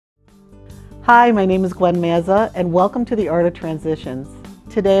Hi, my name is Gwen Mazza, and welcome to the Art of Transitions.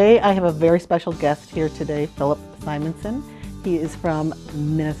 Today, I have a very special guest here today, Philip Simonson. He is from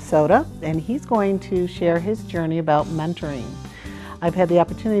Minnesota, and he's going to share his journey about mentoring. I've had the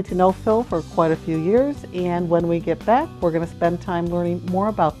opportunity to know Phil for quite a few years, and when we get back, we're going to spend time learning more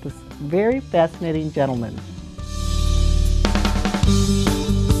about this very fascinating gentleman.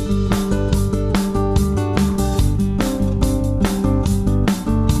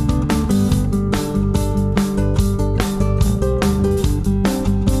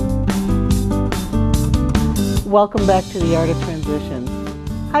 Welcome back to the Art of Transitions.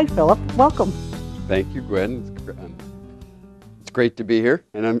 Hi, Philip. Welcome. Thank you, Gwen. It's great to be here,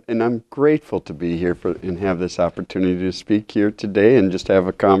 and I'm grateful to be here and have this opportunity to speak here today and just have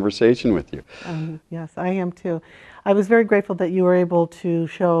a conversation with you. Yes, I am too. I was very grateful that you were able to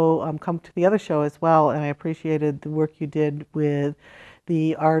come to the other show as well, and I appreciated the work you did with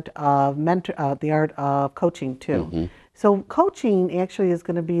the art of coaching too. Mm-hmm. So coaching actually is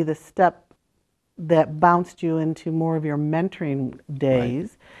going to be the step that bounced you into more of your mentoring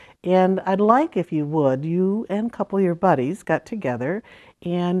days. Right. And I'd like, if you would, you and a couple of your buddies got together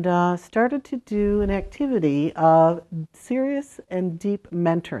and started to do an activity of serious and deep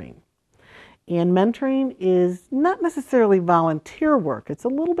mentoring. And mentoring is not necessarily volunteer work. It's a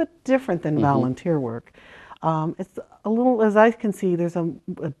little bit different than volunteer work. It's a little, as I can see, there's a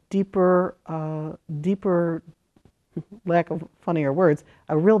deeper, lack of funnier words,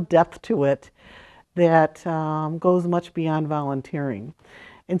 a real depth to it that goes much beyond volunteering.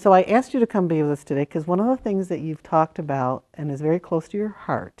 And so I asked you to come be with us today because one of the things that you've talked about and is very close to your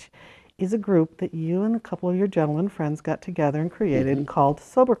heart is a group that you and a couple of your gentlemen friends got together and created called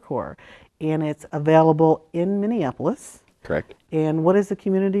Sober Core. And it's available in Minneapolis. Correct. And what is the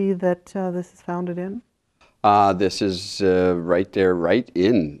community that this is founded in? This is right there, right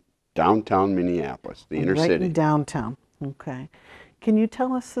in downtown Minneapolis, the inner city. Right in downtown. Okay. Can you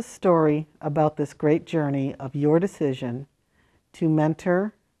tell us the story about this great journey of your decision to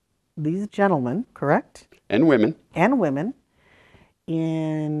mentor these gentlemen, correct? And women. And women.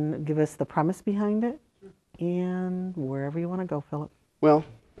 And give us the premise behind it and wherever you want to go, Philip. Well,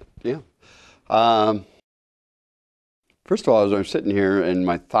 yeah. First of all, as I'm sitting here and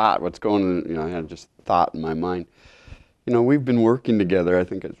my thought, what's going on, I had just thought in my mind. We've been working together, I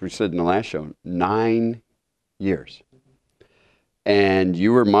think as we said in the last show, 9 years. And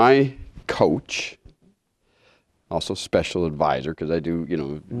you were my coach, also special advisor, because I do,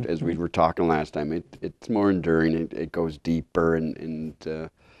 as we were talking last time, it's more enduring, it goes deeper, and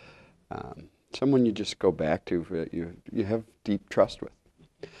someone you just go back to, you have deep trust with.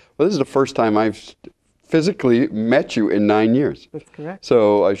 Well, this is the first time I've physically met you in 9 years. That's correct.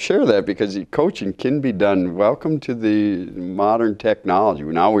 So I share that because coaching can be done. Welcome to the modern technology.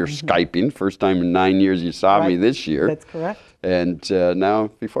 Now we're Skyping. First time in 9 years you saw me this year. That's correct. And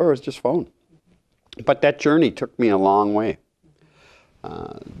now, before it was just phone. But that journey took me a long way.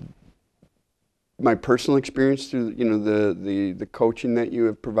 My personal experience through the coaching that you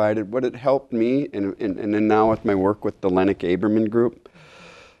have provided, what it helped me, and then now with my work with the Lennox Aberman Group,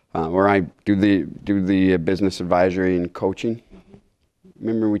 where I do the business advisory and coaching.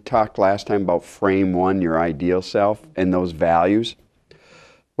 Remember we talked last time about frame one, your ideal self, and those values.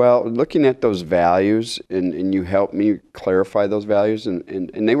 Well, looking at those values, and you helped me clarify those values,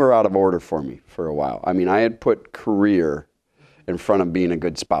 and they were out of order for me for a while. I mean, I had put career in front of being a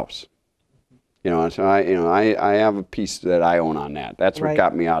good spouse. So I have a piece that I own on that. That's what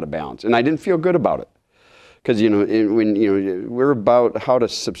got me out of balance, and I didn't feel good about it. Because we're about how to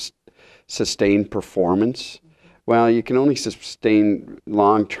sustain performance. Well, you can only sustain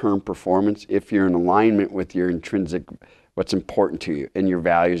long-term performance if you're in alignment with your intrinsic, what's important to you, and your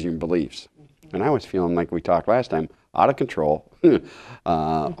values and your beliefs. And I was feeling like we talked last time, out of control,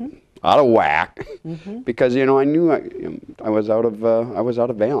 out of whack, because I knew I was out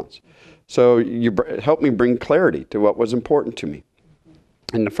of balance. So you helped me bring clarity to what was important to me.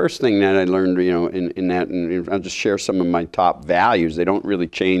 And the first thing that I learned, in that, and I'll just share some of my top values. They don't really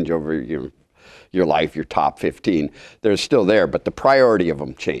change over your life, your top 15. They're still there, but the priority of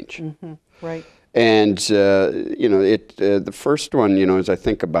them change. Right. And, the first one, as I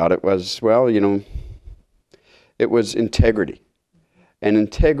think about it was, it was integrity. And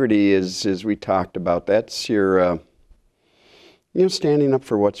integrity is, as we talked about, that's your, standing up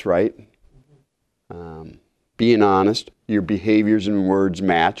for what's right. Being honest, your behaviors and words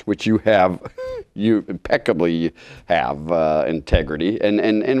match, which you have, you impeccably have integrity.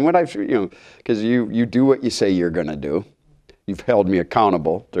 And what I've, because you do what you say you're going to do. You've held me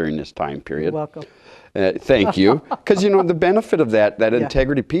accountable during this time period. You're welcome. Thank you. Because, the benefit of that Yeah.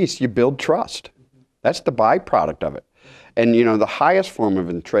 integrity piece, you build trust. That's the byproduct of it. And, the highest form of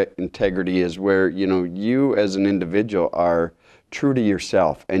integrity is where, you as an individual are true to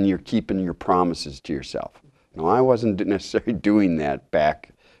yourself and you're keeping your promises to yourself. Now, I wasn't necessarily doing that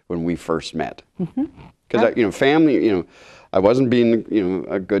back when we first met. Because, family, I wasn't being,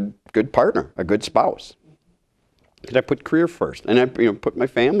 a good partner, a good spouse. Because I put career first, and I put my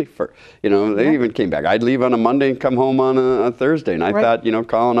family first. They even came back. I'd leave on a Monday and come home on a Thursday, and I thought,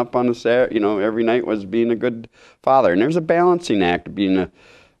 calling up on a Saturday, every night was being a good father. And there's a balancing act of being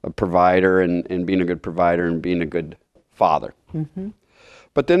a provider and being a good provider and being a good father.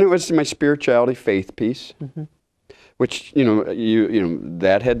 But then it was my spirituality, faith piece, which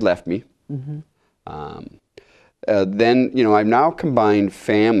that had left me. Then I've now combined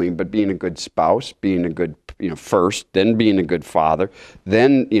family, but being a good spouse, being a good first, then being a good father,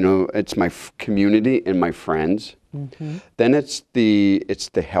 then it's my community and my friends. Then it's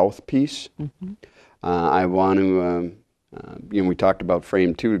the health piece. I want to we talked about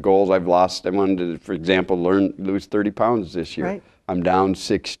frame 2 goals I've lost. I wanted to, for example, lose 30 pounds this year. Right. I'm down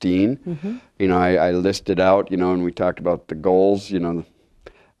 16. I listed out and we talked about the goals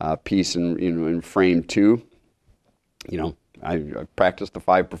piece in frame 2. I practice the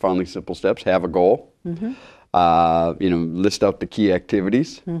 5 profoundly simple steps, have a goal, list out the key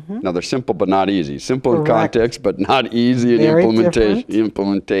activities. Now they're simple but not easy. Simple in context but not easy in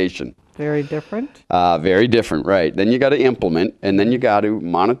implementation. Very different. Very different, right. Then you got to implement, and then you got to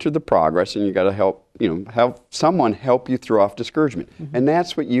monitor the progress, and you got to help, have someone help you throw off discouragement. And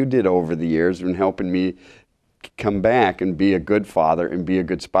that's what you did over the years in helping me come back and be a good father and be a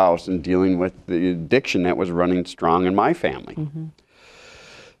good spouse and dealing with the addiction that was running strong in my family.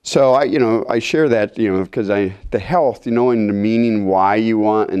 So I share that, because the health, knowing the meaning why you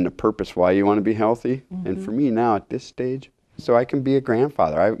want and the purpose why you want to be healthy. And for me now at this stage, so I can be a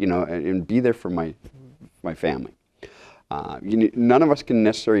grandfather, and be there for my family. None of us can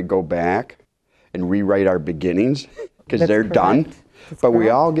necessarily go back and rewrite our beginnings because they're done. But we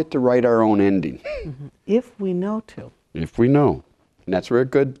all get to write our own ending. If we know to. If we know. And that's where a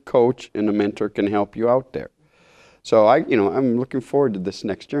good coach and a mentor can help you out there. So I'm looking forward to this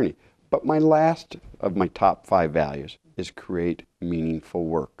next journey. But my last of my top 5 values is create meaningful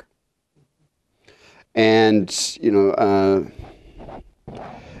work. And,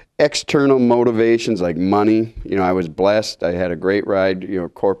 external motivations like money, I was blessed. I had a great ride,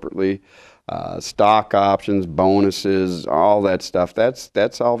 corporately. Stock options, bonuses, all that stuff.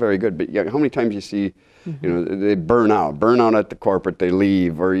 That's all very good. But how many times you see, they burn out at the corporate, they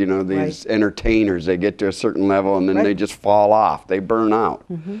leave, or these entertainers, they get to a certain level and then they just fall off. They burn out.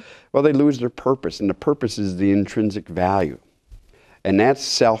 Well, they lose their purpose, and the purpose is the intrinsic value, and that's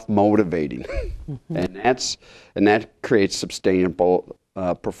self-motivating, and that creates sustainable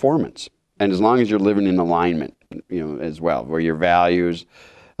performance. And as long as you're living in alignment, as well, where your values,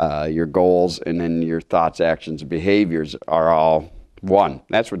 your goals, and then your thoughts, actions, and behaviors are all one.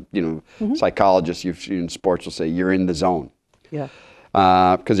 That's what, psychologists you've seen in sports will say, you're in the zone. Yeah.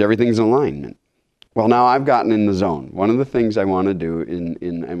 Because everything's in alignment. Well, now I've gotten in the zone. One of the things I want to do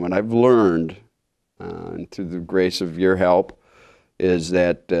and what I've learned through the grace of your help is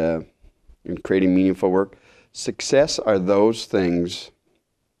that in creating meaningful work, success are those things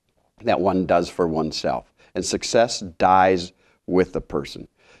that one does for oneself. And success dies with the person.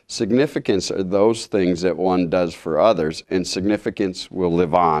 Significance are those things that one does for others, and significance will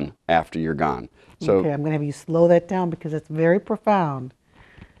live on after you're gone. So, okay, I'm going to have you slow that down because it's very profound.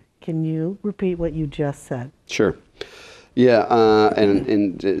 Can you repeat what you just said? Sure. Yeah,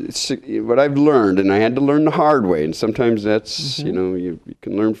 and what I've learned, and I had to learn the hard way, and sometimes that's, you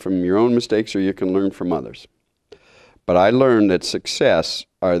can learn from your own mistakes or you can learn from others. But I learned that success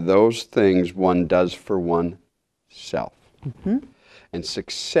are those things one does for oneself. And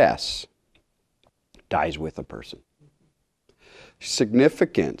success dies with a person.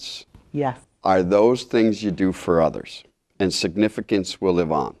 Significance are those things you do for others, and significance will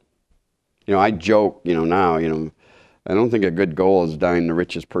live on. I joke, now, I don't think a good goal is dying the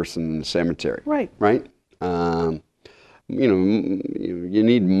richest person in the cemetery. Right. Right? You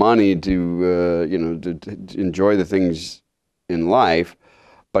need money to, to enjoy the things in life,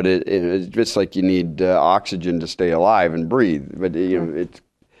 but it's just like you need oxygen to stay alive and breathe. But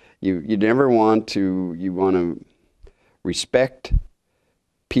you never want to. You want to respect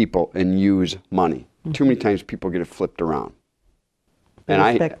people and use money. Too many times people get it flipped around. And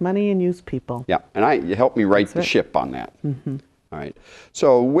respect money and use people. Yeah, and you helped me right the ship on that. All right.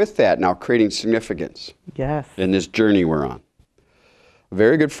 So with that, now creating significance. Yes. In this journey we're on. A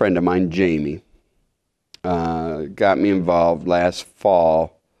very good friend of mine, Jamie, got me involved last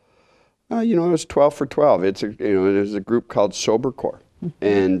fall. It was 12 for 12. There's a group called Sober Core.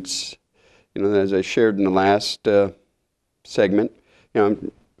 And, as I shared in the last segment,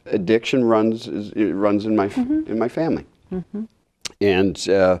 addiction runs in my family. And,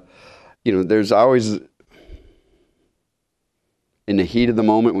 there's always, in the heat of the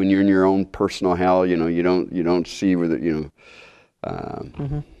moment when you're in your own personal hell, you don't see where you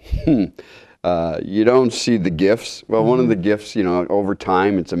don't see the gifts. Well, one of the gifts, over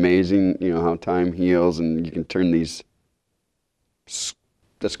time, it's amazing, how time heals, and you can turn these,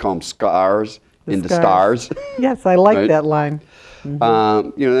 let's call them scars, into stars. Yes, I like right? that line.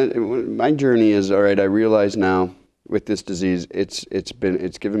 My journey is, all right, I realize now with this disease, it's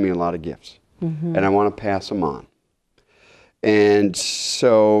given me a lot of gifts, and I want to pass them on. And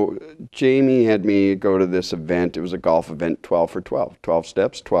so Jamie had me go to this event. It was a golf event, 12 for 12, 12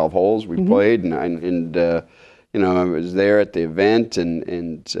 steps, 12 holes. We played, and I was there at the event,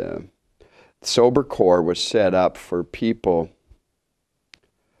 and Sober Core was set up for people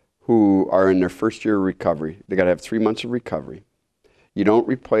who are in their first year of recovery. They got to have 3 months of recovery. You don't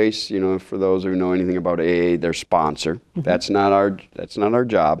replace, for those who know anything about AA, their sponsor. That's not our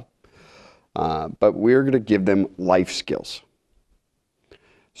job. But we're going to give them life skills.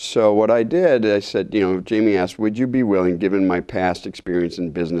 So what I did, I said, Jamie asked, would you be willing, given my past experience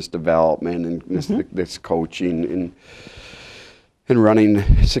in business development and this coaching and running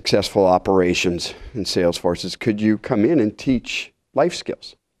successful operations and sales forces, could you come in and teach life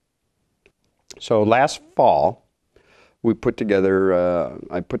skills? So last fall, I put together,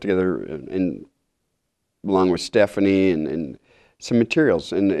 along with Stephanie and some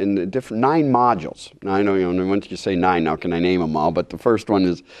materials in the different 9 modules. Now I know, once you say 9, now can I name them all? But the first one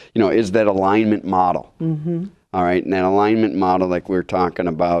is, is that alignment model. All right, and that alignment model, like we were talking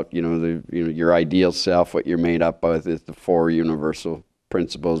about, your ideal self, what you're made up of, is the 4 universal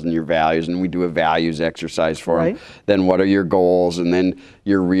principles and your values, and we do a values exercise for them. Then what are your goals, and then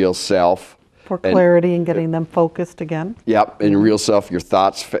your real self. For clarity and getting them focused again. Yep, and real self, your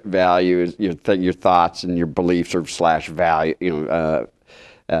thoughts, values, your thoughts and your beliefs or / value,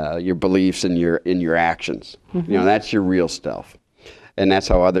 your beliefs and your actions. That's your real self, and that's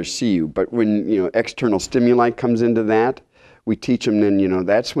how others see you. But when external stimuli comes into that, we teach them. Then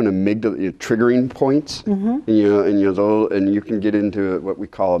that's when amygdala triggering points, and you can get into what we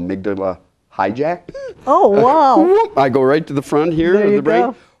call amygdala hijack. Oh wow! I go right to the front here there of you the brain.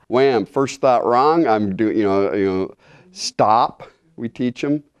 Go. Wham! First thought wrong. I'm doing. Stop. We teach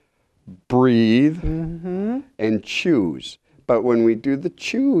them. Breathe and choose. But when we do the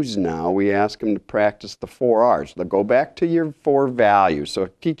choose now, we ask them to practice the 4 R's. They'll go back to your 4 values. So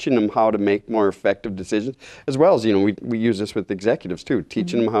teaching them how to make more effective decisions, as well as we use this with executives too.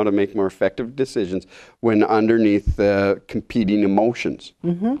 Teaching them how to make more effective decisions when underneath competing emotions.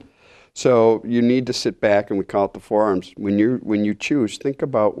 So you need to sit back, and we call it the 4 R's. When you choose, think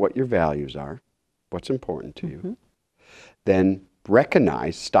about what your values are, what's important to you. Then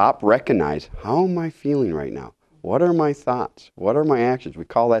recognize, how am I feeling right now? What are my thoughts? What are my actions? We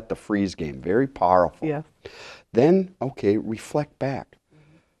call that the freeze game, very powerful. Yeah. Then, okay, reflect back.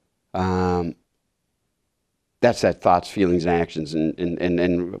 That's that thoughts, feelings, and actions,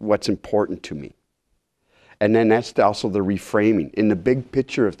 and what's important to me. And then that's also the reframing in the big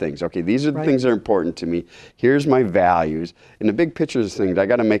picture of things. Okay, these are the things that are important to me. Here's my values. In the big picture of things, I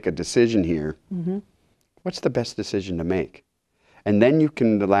got to make a decision here. What's the best decision to make? And then you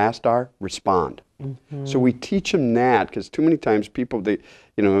can, the last R, respond. So we teach them that, because too many times people, in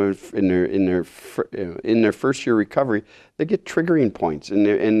their first year recovery, they get triggering points, and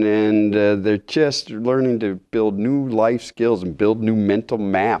they're just learning to build new life skills and build new mental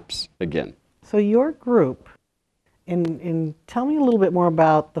maps again. So your group, and tell me a little bit more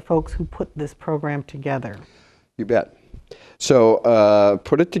about the folks who put this program together. You bet. So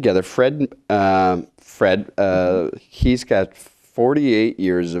put it together. Fred, he's got 48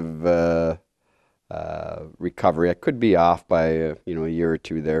 years of recovery. I could be off by a year or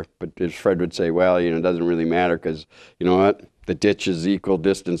two there, but as Fred would say, well, it doesn't really matter, because you know what? The ditch is equal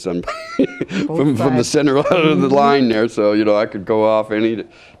distance from the center of the line there, so I could go off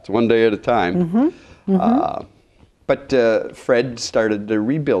it's one day at a time. But Fred started the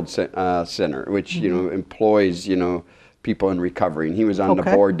Rebuild Center, which employs people in recovery, and he was on the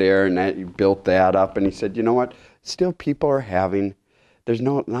board there, and he built that up, and he said, you know what? Still, people are having. There's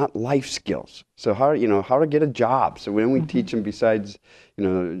not life skills. So how to get a job. So when we teach them, besides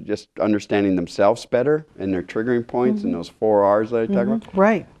just understanding themselves better and their triggering points and those 4 R's that I talk about,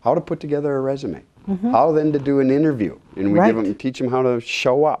 right? How to put together a resume. how then to do an interview, and we Right. give them, teach them how to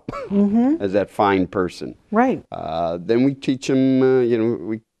show up as that fine person. Right. Then we teach them,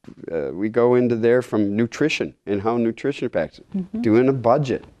 we go into there from nutrition and how nutrition impacts it, doing a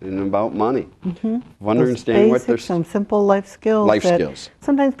budget and about money, understanding what their Some simple life skills. life that skills.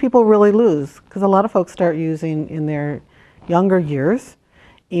 Sometimes people really lose because a lot of folks start using in their younger years,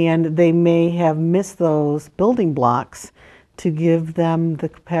 and they may have missed those building blocks to give them the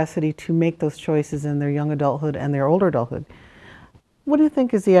capacity to make those choices in their young adulthood and their older adulthood. What do you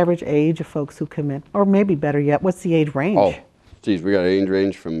think is the average age of folks who come in? Or maybe better yet, what's the age range? Oh, geez, we got an age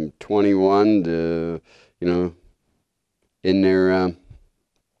range from 21 to, there's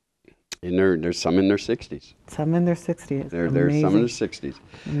some in their 60s. Some in their 60s. There's some in their 60s.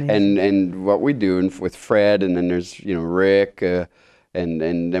 Amazing. And what we do with Fred, and then there's, Rick, and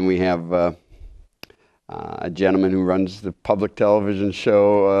then we have a gentleman who runs the public television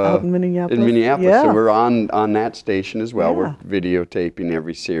show Out in Minneapolis? So Yeah. we're on that station as well. Yeah. We're videotaping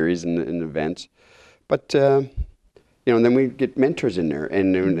every series and events. But, then we get mentors in there.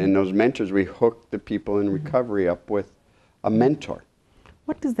 And those mentors, we hook the people in recovery up with a mentor.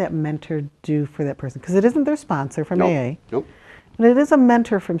 What does that mentor do for that person? Because it isn't their sponsor from AA, Nope. but it is a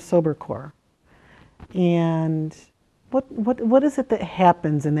mentor from SoberCore. And what is it that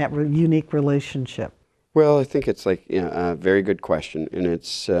happens in that unique relationship? Well, I think it's like a very good question, and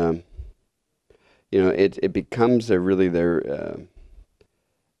it's it becomes really their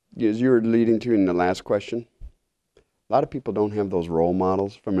as you were leading to in the last question. A lot of people don't have those role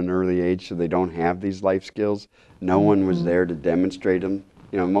models from an early age, so they don't have these life skills. No one was there to demonstrate them.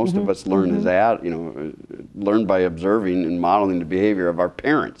 Most of us learn as learn by observing and modeling the behavior of our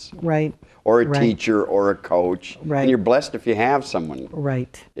parents, Right. or a Right. teacher, or a coach. Right. And you're blessed if you have someone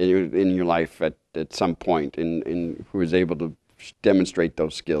Right. in your life at some point and who is able to demonstrate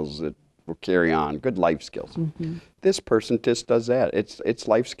those skills that will carry on, good life skills. This person just does that. It's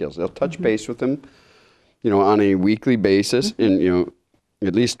life skills. They'll touch base with them, on a weekly basis, and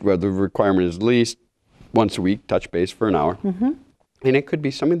at least where the requirement is at least once a week, touch base for an hour. And it could be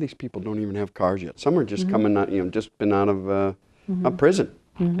some of these people don't even have cars yet. Some are just coming out, just been out of a prison,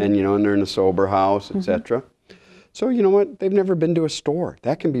 and and they're in a sober house, etc. So you know what? They've never been to a store.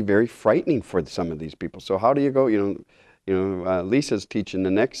 That can be very frightening for some of these people. So how do you go? Lisa's teaching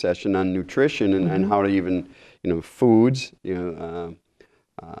the next session on nutrition and how to even, foods, to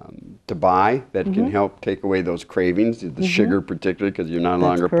buy that can help take away those cravings, the sugar particularly, because you're no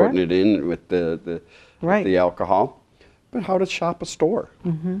longer correct. putting it in with the Right. the alcohol. But how to shop a store,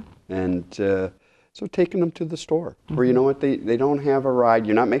 and so taking them to the store, where you know what, they don't have a ride.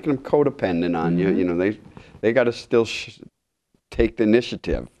 You're not making them codependent on you. They got to still take the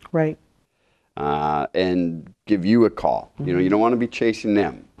initiative. Right. And give you a call. You don't want to be chasing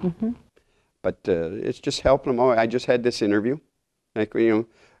them. But it's just helping them. Oh, I just had this interview, and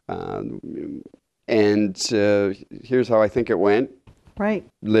here's how I think it went. Right.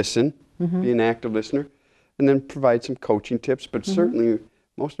 Listen, be an active listener, and then provide some coaching tips. But certainly,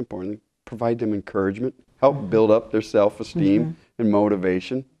 most importantly, provide them encouragement. Help build up their self-esteem and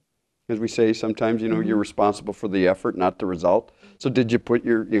motivation. As we say sometimes, you're responsible for the effort, not the result. So did you put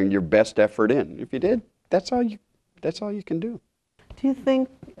your best effort in? If you did, that's all you can do. Do you think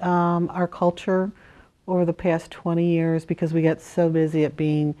our culture over the past 20 years, because we got so busy at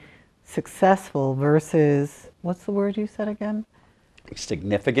being successful versus, what's the word you said again?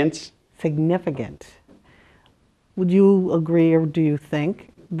 Significance? Significant. Would you agree, or do you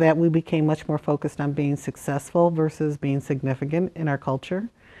think that we became much more focused on being successful versus being significant in our culture?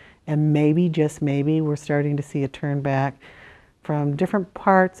 And maybe, just maybe, we're starting to see a turn back from different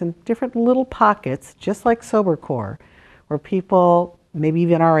parts and different little pockets, just like SoberCore, where people, maybe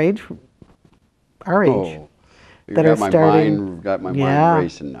even our age, Oh, that are starting, got my Yeah. mind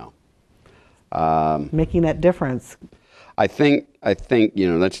racing now. making that difference. I think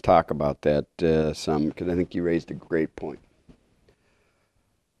let's talk about that some, because I think you raised a great point.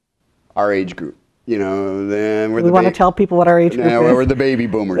 Our age group, then We want to tell people what our age group is. we're the baby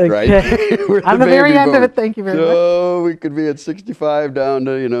boomers, right? Okay. We're On the very baby end of boomers. it, thank you very much. So we could be at 65 down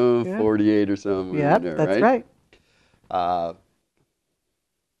to Yeah. 48 or something. Yep, there, that's right.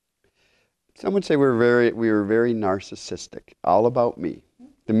 Some would say we were very narcissistic, all about me,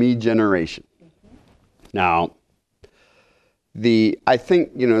 the me generation. Now, I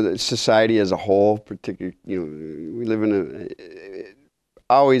think the society as a whole, particularly we live in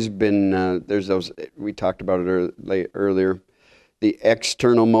always been there's those, we talked about it earlier, the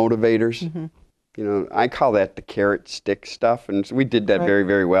external motivators. I call that the carrot stick stuff, and so we did that Right. very,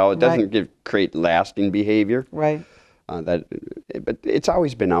 very well. It doesn't Right. create lasting behavior. Right. But it's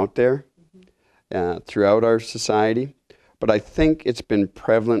always been out there. throughout our society, but I think it's been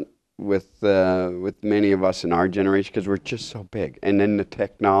prevalent with many of us in our generation because we're just so big. And then the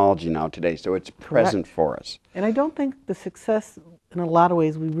technology now today, so it's present for us. And I don't think the success, in a lot of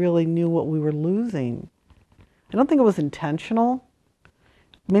ways, we really knew what we were losing. I don't think it was intentional.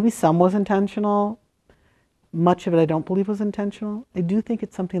 Maybe some was intentional. Much of it I don't believe was intentional. I do think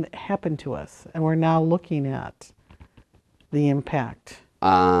it's something that happened to us, and we're now looking at the impact.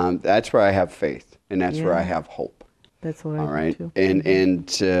 That's where I have faith, and that's where I have hope. That's what All I right, do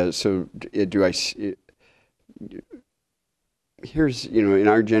too. so do I? Here's, in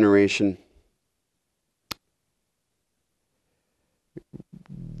our generation,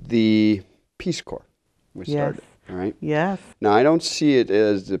 the Peace Corps was started. All right. Yes. Now I don't see it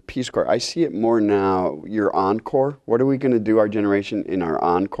as the Peace Corps. I see it more now. Your encore. What are we going to do, our generation, in our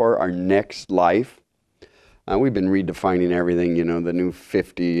encore, our next life? We've been redefining everything, the new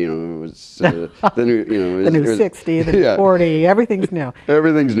 50, it was the new, the new 60, the new 40, everything's new.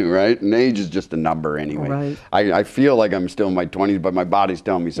 Everything's new, right? And age is just a number anyway. Right. I feel like I'm still in my 20s, but my body's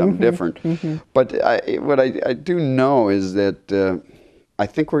telling me something different. But what I do know is that I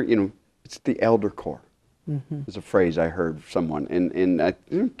think it's the elder corps. Is a phrase I heard someone, and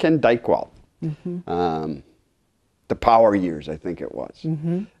Ken Dykewald. The Power Years, I think it was.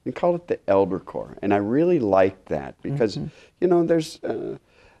 They called it the Elder Corps. And I really liked that because, there's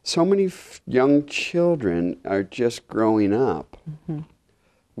so many young children are just growing up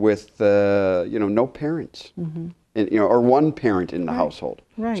with, no parents, and, or one parent in the household.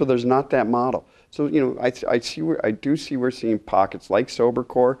 Right. So there's not that model. So, I do see we're seeing pockets like Sober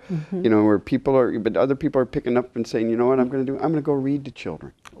Corps, where but other people are picking up and saying, you know what I'm going to do? I'm going to go read to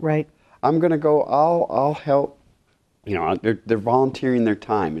children. Right. I'm going to go, I'll help. They're volunteering their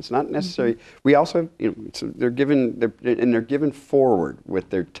time. It's not necessary. We also have, so they're given forward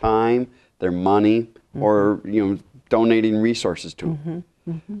with their time, their money, or donating resources to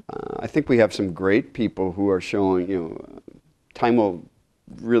them. I think we have some great people who are showing. Time will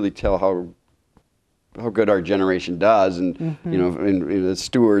really tell how good our generation does, and and the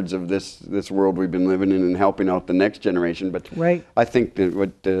stewards of this world we've been living in and helping out the next generation. But I think that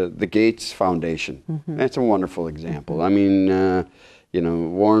what the Gates Foundation, that's a wonderful example. I mean,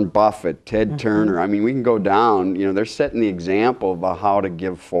 Warren Buffett, Ted Turner. I mean, we can go down. They're setting the example of how to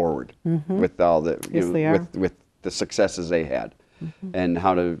give forward with all the with the successes they had, and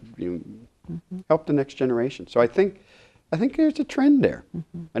how to help the next generation. So I think there's a trend there.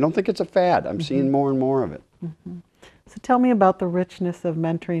 I don't think it's a fad. I'm seeing more and more of it. So tell me about the richness of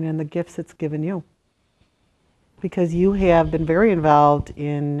mentoring and the gifts it's given you. Because you have been very involved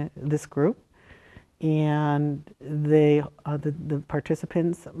in this group, and the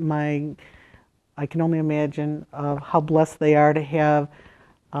participants, I can only imagine how blessed they are to have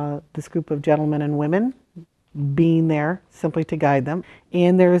this group of gentlemen and women being there simply to guide them.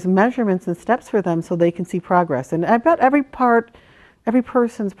 And there's measurements and steps for them so they can see progress. And I bet every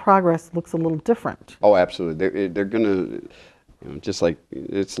person's progress looks a little different. Oh, absolutely. They're going to, just like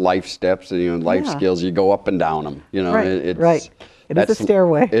it's life steps, life skills, you go up and down them. Right. It is a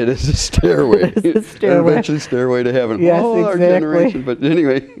stairway. It is a stairway. It is a stairway. Eventually stairway to heaven. Yes, exactly. Our generation. But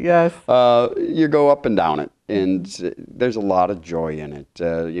anyway, yes. You go up and down it. And there's a lot of joy in it.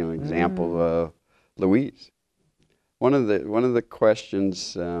 Example, Louise. One of the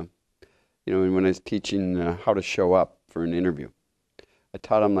questions, when I was teaching how to show up for an interview, I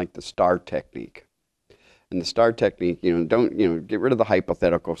taught them like the STAR technique. And the STAR technique, don't, get rid of the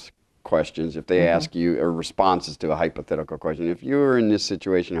hypothetical questions if they ask you, or responses to a hypothetical question. If you were in this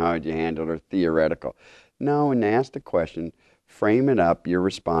situation, how would you handle it, or theoretical? No, when they ask the question, frame it up, your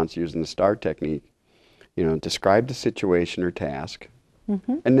response using the STAR technique. Describe the situation or task,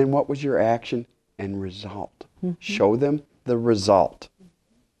 and then what was your action and result. Show them the result.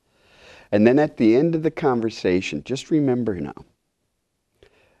 And then at the end of the conversation, just remember now,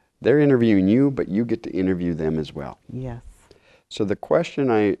 they're interviewing you, but you get to interview them as well. Yes. So the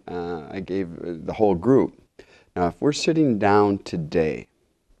question I gave the whole group, now if we're sitting down today,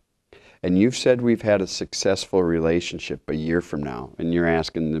 and you've said we've had a successful relationship a year from now, and you're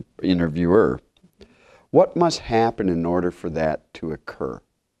asking the interviewer, what must happen in order for that to occur?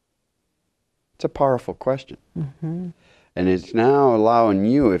 It's a powerful question. And it's now allowing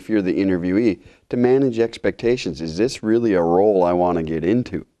you, if you're the interviewee, to manage expectations. Is this really a role I want to get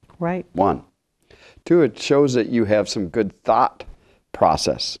into? Right. 1. 2, it shows that you have some good thought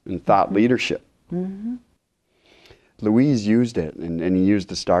process and thought leadership. Louise used it, and he used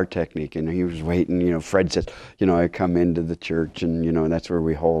the star technique, and he was waiting. Fred says, I come into the church, and that's where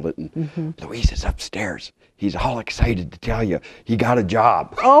we hold it. And Louise is upstairs. He's all excited to tell you he got a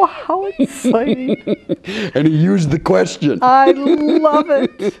job. Oh, how exciting! And he used the question. I love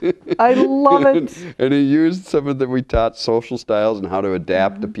it. I love it. And he used some of that. We taught social styles and how to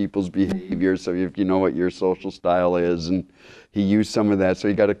adapt to people's behavior. So if you know what your social style is, and he used some of that. So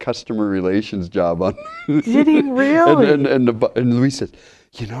he got a customer relations job on. Did he really? And Louise says,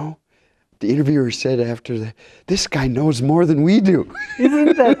 the interviewer said after that, this guy knows more than we do.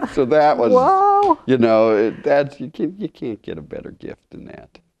 Isn't that? So that was, wow. you can't get a better gift than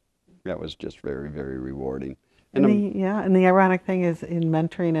that. That was just very, very rewarding. And the ironic thing is, in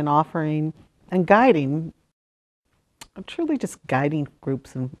mentoring and offering and guiding, truly just guiding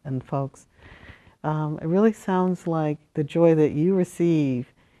groups and folks, it really sounds like the joy that you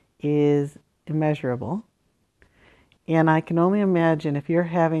receive is immeasurable. And I can only imagine, if you're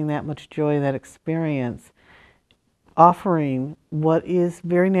having that much joy, that experience, offering what is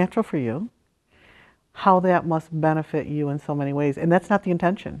very natural for you, how that must benefit you in so many ways. And that's not the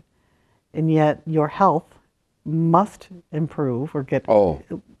intention. And yet your health must improve or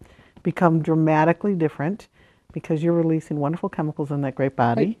become dramatically different, because you're releasing wonderful chemicals in that great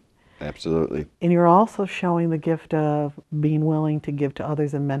body. Right. Absolutely. And you're also showing the gift of being willing to give to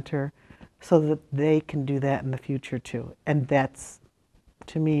others and mentor, so that they can do that in the future too. And that's,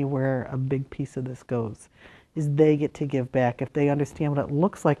 to me, where a big piece of this goes, is they get to give back if they understand what it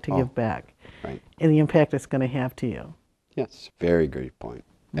looks like to give back, right, and the impact it's going to have to you. Yes, very great point.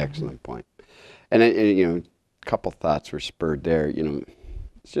 Excellent point. And a couple thoughts were spurred there.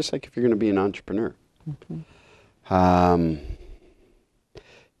 It's just like if you're going to be an entrepreneur.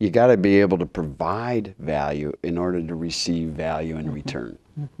 You got to be able to provide value in order to receive value in return.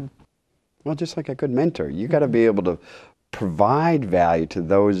 Well, just like a good mentor, you got to be able to provide value to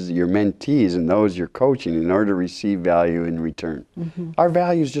those, your mentees and those you're coaching, in order to receive value in return. Our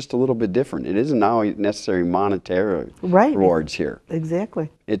value is just a little bit different. It isn't always necessarily monetary rewards here.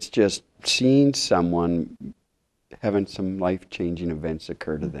 Exactly. It's just seeing someone having some life-changing events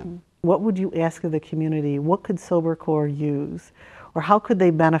occur to them. What would you ask of the community? What could SoberCore use? Or how could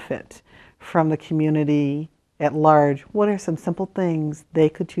they benefit from the community at large? What are some simple things they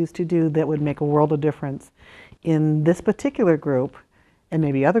could choose to do that would make a world of difference in this particular group, and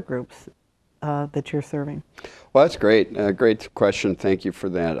maybe other groups that you're serving? Well, that's great. Great question. Thank you for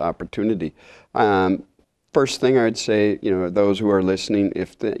that opportunity. First thing I'd say, those who are listening,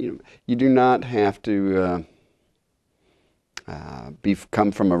 you do not have to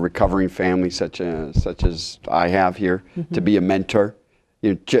come from a recovering family such as I have here to be a mentor.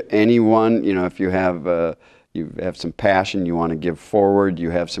 Anyone, if you have some passion, you want to give forward, you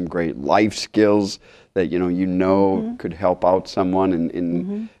have some great life skills that could help out someone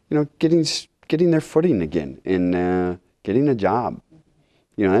in getting their footing again, and getting a job.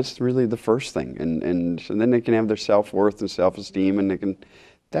 That's really the first thing, and so then they can have their self-worth and self-esteem, and they can,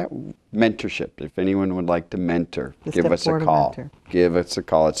 that mentorship. If anyone would like to mentor, give us a call. Give us a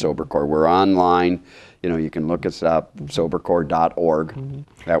call at SoberCore. We're online. You can look us up, sobercore.org. And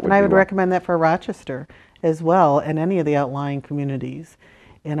I would recommend that for Rochester as well, and any of the outlying communities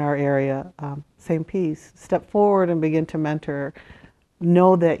in our area. Same piece. Step forward and begin to mentor.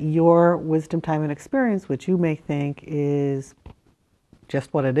 Know that your wisdom, time, and experience, which you may think is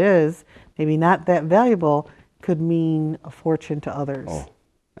just what it is, maybe not that valuable, could mean a fortune to others. Oh,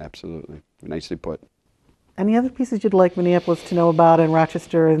 absolutely. Nicely put. Any other pieces you'd like Minneapolis to know about, and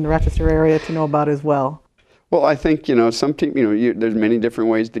Rochester and the Rochester area to know about as well? Well, I think, some people, there's many different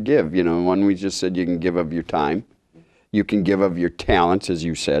ways to give. One, we just said you can give of your time. You can give of your talents, as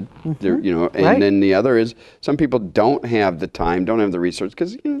you said. And then the other is, some people don't have the time, don't have the resources,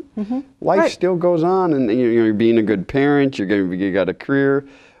 because life still goes on, and you're being a good parent, you got a career.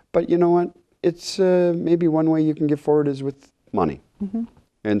 But you know what? It's maybe one way you can give forward is with money.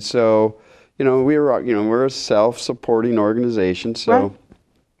 And so, we're a self-supporting organization, so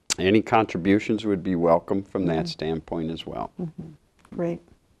any contributions would be welcome from that standpoint as well. Great.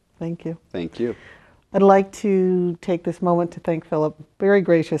 Thank you. Thank you. I'd like to take this moment to thank Philip very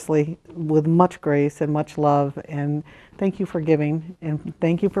graciously, with much grace and much love, and thank you for giving, and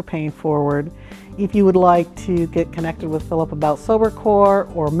thank you for paying forward. If you would like to get connected with Philip about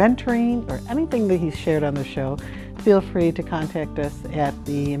SoberCore or mentoring or anything that he's shared on the show, feel free to contact us at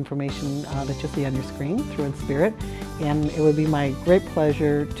the information that you'll see on your screen through Inspirit, and it would be my great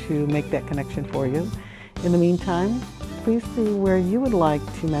pleasure to make that connection for you. In the meantime, please see where you would like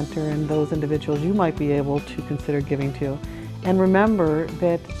to mentor and those individuals you might be able to consider giving to. And remember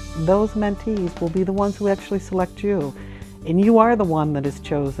that those mentees will be the ones who actually select you. And you are the one that is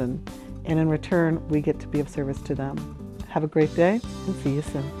chosen. And in return, we get to be of service to them. Have a great day and see you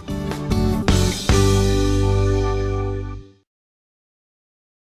soon.